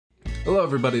Hello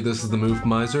everybody, this is the Moof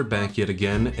Miser back yet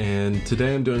again, and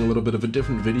today I'm doing a little bit of a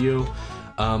different video,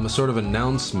 a sort of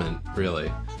announcement,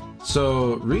 really.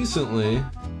 So recently,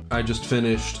 I just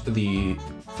finished the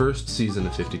first season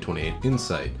of 5028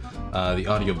 Insight, the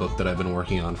audiobook that I've been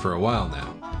working on for a while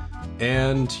now.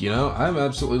 And, you know, I'm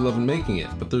absolutely loving making it,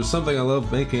 but there's something I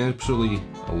love making actually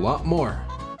a lot more.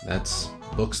 That's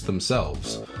books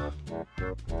themselves.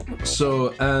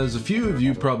 So, as a few of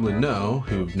you probably know,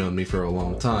 who've known me for a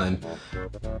long time,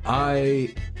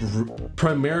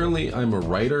 primarily I'm a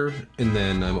writer, and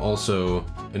then I'm also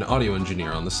an audio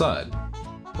engineer on the side.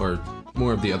 Or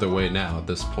more of the other way now at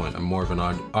this point. I'm more of an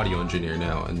audio engineer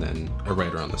now, and then a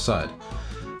writer on the side.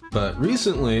 But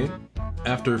recently,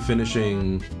 after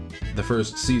finishing the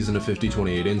first season of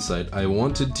 5028 Insight, I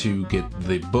wanted to get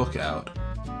the book out.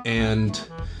 And,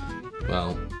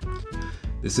 well,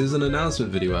 this is an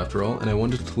announcement video after all, and I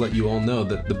wanted to let you all know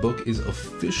that the book is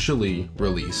officially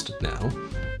released now.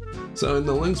 So in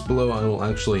the links below, I will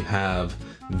actually have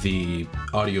the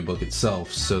audiobook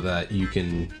itself so that you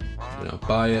can, you know,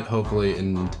 buy it, hopefully,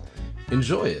 and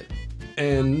enjoy it.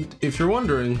 And if you're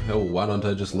wondering, oh, why don't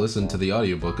I just listen to the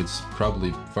audiobook? It's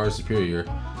probably far superior.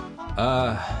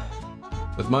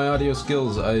 With my audio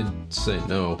skills, I'd say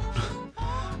no.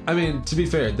 I mean, to be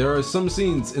fair, there are some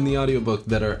scenes in the audiobook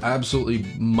that are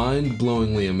absolutely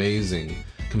mind-blowingly amazing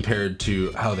compared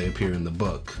to how they appear in the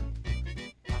book.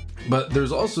 But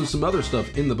there's also some other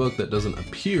stuff in the book that doesn't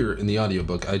appear in the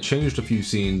audiobook. I changed a few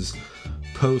scenes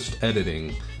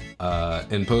post-editing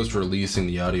and post-releasing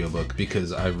the audiobook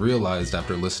because I realized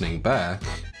after listening back,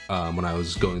 when I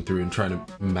was going through and trying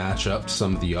to match up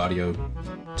some of the audio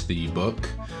to the book,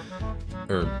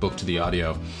 or book to the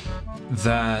audio,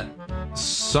 that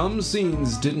some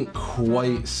scenes didn't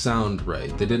quite sound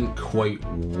right. They didn't quite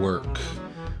work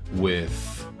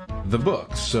with the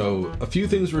book. So a few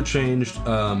things were changed,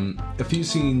 a few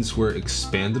scenes were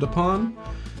expanded upon,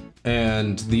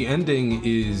 and the ending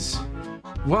is,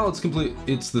 while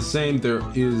it's the same, there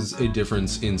is a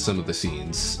difference in some of the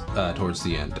scenes towards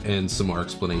the end, and some more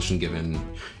explanation given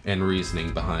and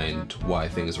reasoning behind why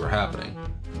things were happening.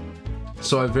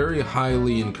 So I very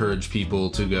highly encourage people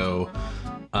to go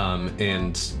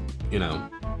and, you know,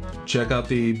 check out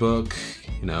the book,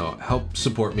 you know, help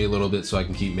support me a little bit so I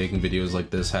can keep making videos like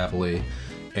this happily,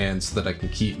 and so that I can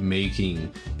keep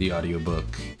making the audiobook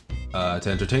to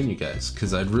entertain you guys,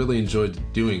 because I'd really enjoyed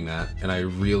doing that, and I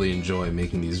really enjoy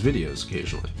making these videos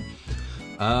occasionally.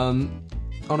 On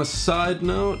a side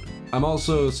note, I'm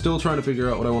also still trying to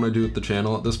figure out what I want to do with the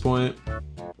channel at this point.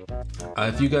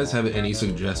 If you guys have any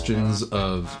suggestions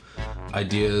of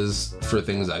ideas for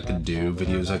things I could do,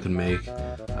 videos I could make,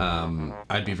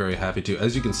 I'd be very happy to.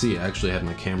 As you can see, I actually have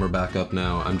my camera back up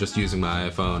now. I'm just using my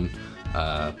iPhone.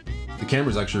 The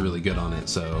camera's actually really good on it,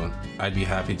 so I'd be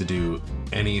happy to do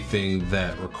anything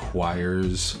that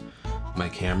requires my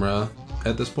camera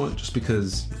at this point, just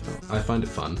because, you know, I find it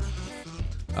fun.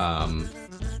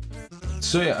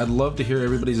 So yeah, I'd love to hear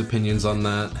everybody's opinions on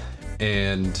that,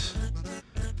 and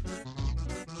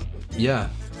yeah.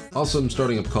 Also, I'm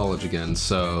starting up college again,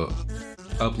 so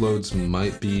uploads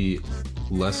might be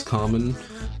less common.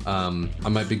 I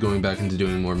might be going back into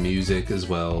doing more music as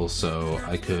well, so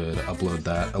I could upload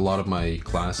that. A lot of my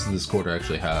classes this quarter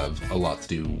actually have a lot to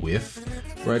do with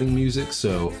writing music,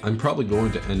 so I'm probably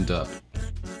going to end up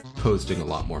posting a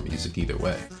lot more music either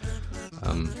way.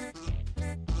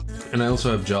 And I also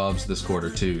have jobs this quarter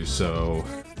too, so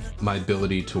my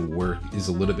ability to work is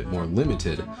a little bit more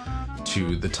limited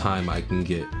to the time I can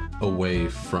get away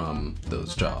from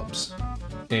those jobs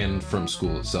and from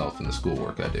school itself and the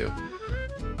schoolwork I do.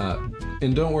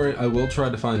 And don't worry, I will try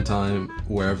to find time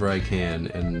wherever I can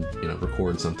and, you know,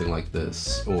 record something like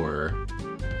this or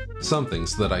something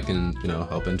so that I can, you know,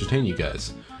 help entertain you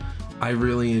guys. I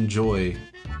really enjoy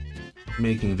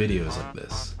making videos like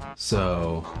this,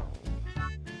 so,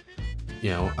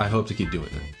 you know, I hope to keep doing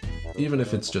it, even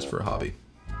if it's just for a hobby.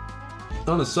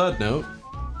 On a side note,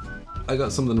 I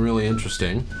got something really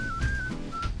interesting.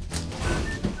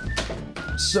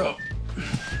 So,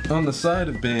 on the side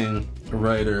of being a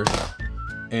writer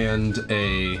and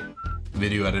a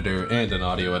video editor and an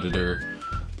audio editor,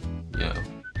 you know,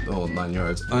 the whole 9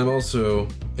 yards, I'm also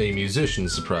a musician,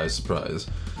 surprise, surprise.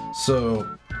 So,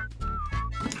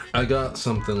 I got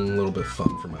something a little bit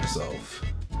fun for myself.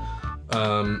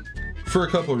 For a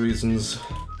couple of reasons,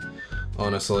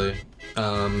 honestly.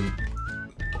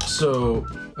 So,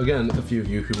 again, a few of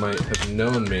you who might have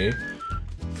known me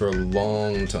for a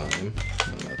long time,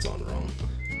 oh, that's on wrong,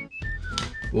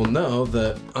 will know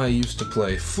that I used to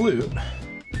play flute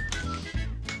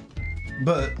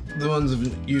But the ones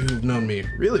of you who've known me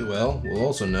really well will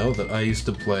also know that I used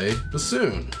to play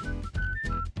bassoon.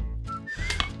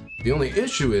 The only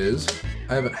issue is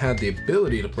I haven't had the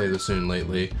ability to play the bassoon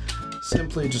lately,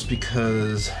 simply just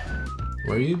because...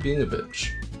 Why are you being a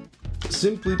bitch?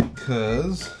 Simply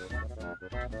because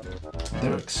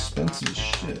they're expensive as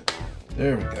shit.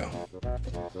 There we go.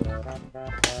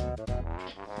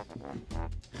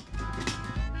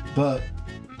 But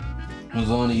I was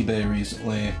on eBay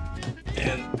recently,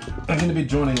 and I'm going to be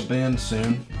joining a band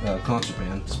soon, a concert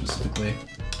band specifically.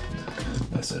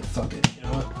 I said, fuck it, you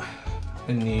know what?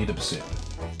 I need a bassoon.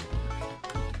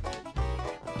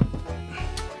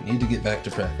 Need to get back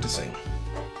to practicing.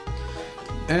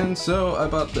 And so I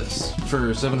bought this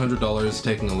for $700,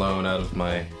 taking a loan out of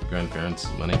my grandparents'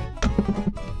 money.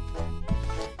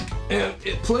 And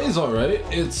it plays alright.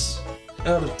 It's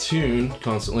out of tune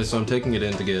constantly, so I'm taking it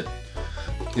in to get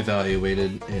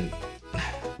evaluated and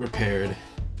repaired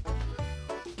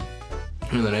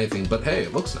more than anything. But hey,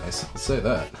 it looks nice, I'll say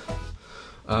that.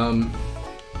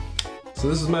 So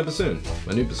this is my bassoon,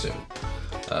 my new bassoon.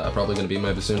 Probably gonna be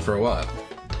my bassoon for a while.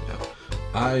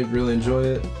 I really enjoy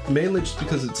it, mainly just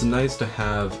because it's nice to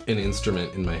have an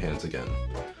instrument in my hands again.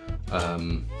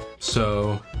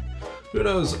 So, who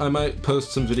knows, I might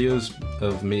post some videos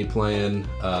of me playing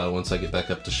once I get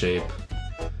back up to shape.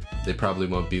 They probably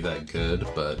won't be that good,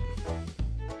 but,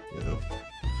 you know,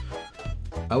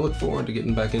 I look forward to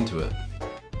getting back into it.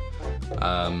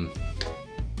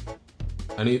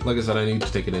 Like I said, I need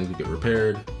to take it in to get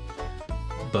repaired,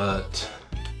 but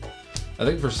I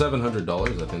think for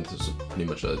 $700, I think this is pretty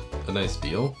much a nice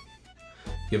deal.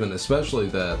 Given especially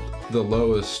that the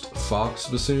lowest Fox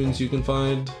bassoons you can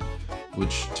find,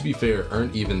 which to be fair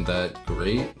aren't even that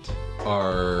great,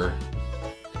 are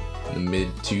in the mid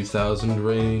 2,000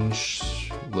 range,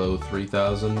 low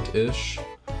 3,000-ish.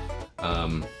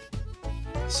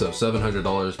 So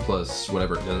 $700 plus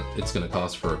whatever it's gonna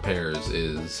cost for repairs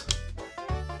is,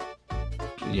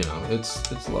 you know,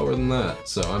 it's lower than that,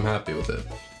 so I'm happy with it.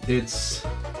 It's,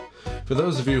 for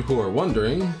those of you who are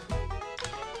wondering,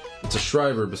 it's a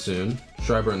Schreiber bassoon,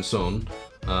 Schreiber and Son.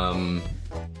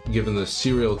 Given the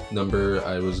serial number,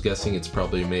 I was guessing it's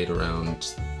probably made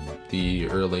around the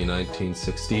early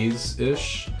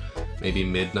 1960s-ish, maybe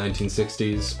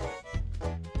mid-1960s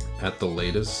at the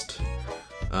latest.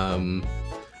 And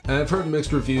I've heard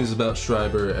mixed reviews about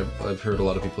Schreiber. I've heard a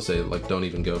lot of people say, like, don't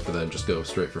even go for them, just go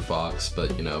straight for Fox.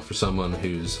 But, you know, for someone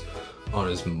who's on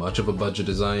as much of a budget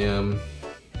as I am,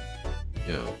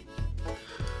 you know,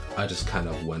 I just kind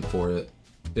of went for it.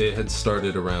 It had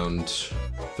started around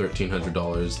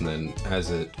 $1,300, and then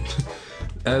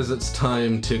as its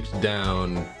time ticked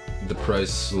down, the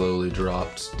price slowly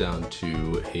dropped down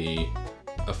to a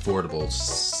affordable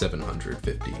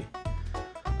 $750.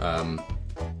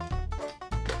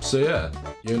 So yeah,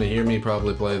 you're gonna hear me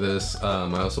probably play this.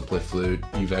 I also play flute.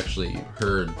 You've actually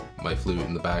heard my flute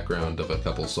in the background of a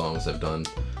couple songs I've done.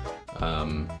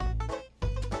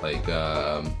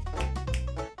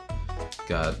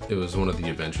 God, it was one of the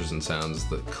Adventures in Sounds,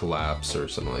 the Collapse or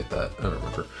something like that. I don't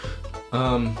remember.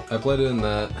 I played it in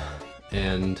that,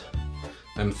 and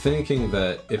I'm thinking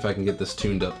that if I can get this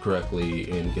tuned up correctly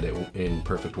and get it in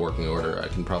perfect working order, I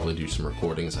can probably do some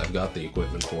recordings. I've got the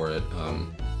equipment for it.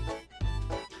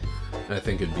 I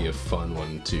think it'd be a fun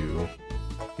one to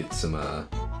get some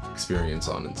experience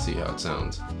on and see how it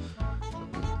sounds.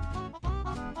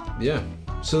 Yeah,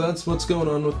 so that's what's going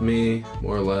on with me,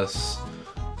 more or less.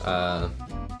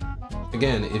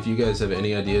 Again, if you guys have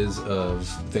any ideas of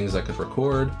things I could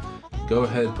record, go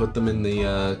ahead, put them in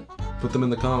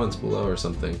the comments below or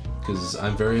something, because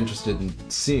I'm very interested in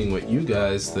seeing what you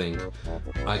guys think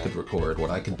I could record, what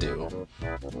I could do.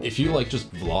 If you like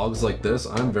just vlogs like this,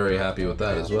 I'm very happy with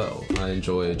that as well. I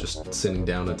enjoy just sitting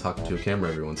down and talking to a camera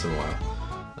every once in a while.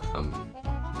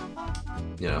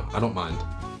 You know, I don't mind.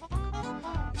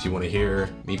 If you want to hear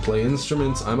me play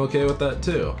instruments, I'm okay with that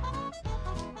too.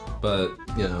 But,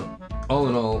 you know, all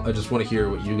in all, I just want to hear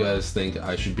what you guys think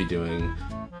I should be doing,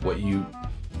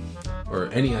 or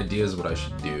any ideas of what I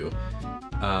should do.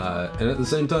 And at the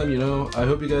same time, you know, I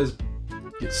hope you guys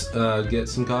get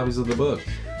some copies of the book,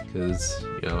 because,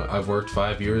 you know, I've worked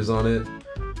 5 years on it.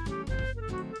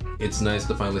 It's nice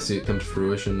to finally see it come to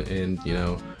fruition, and, you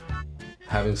know,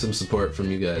 having some support from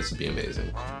you guys would be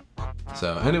amazing.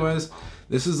 So anyways,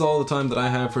 this is all the time that I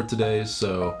have for today,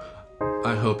 so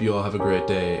I hope you all have a great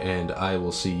day, and I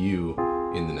will see you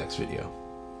in the next video.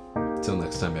 Till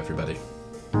next time, everybody.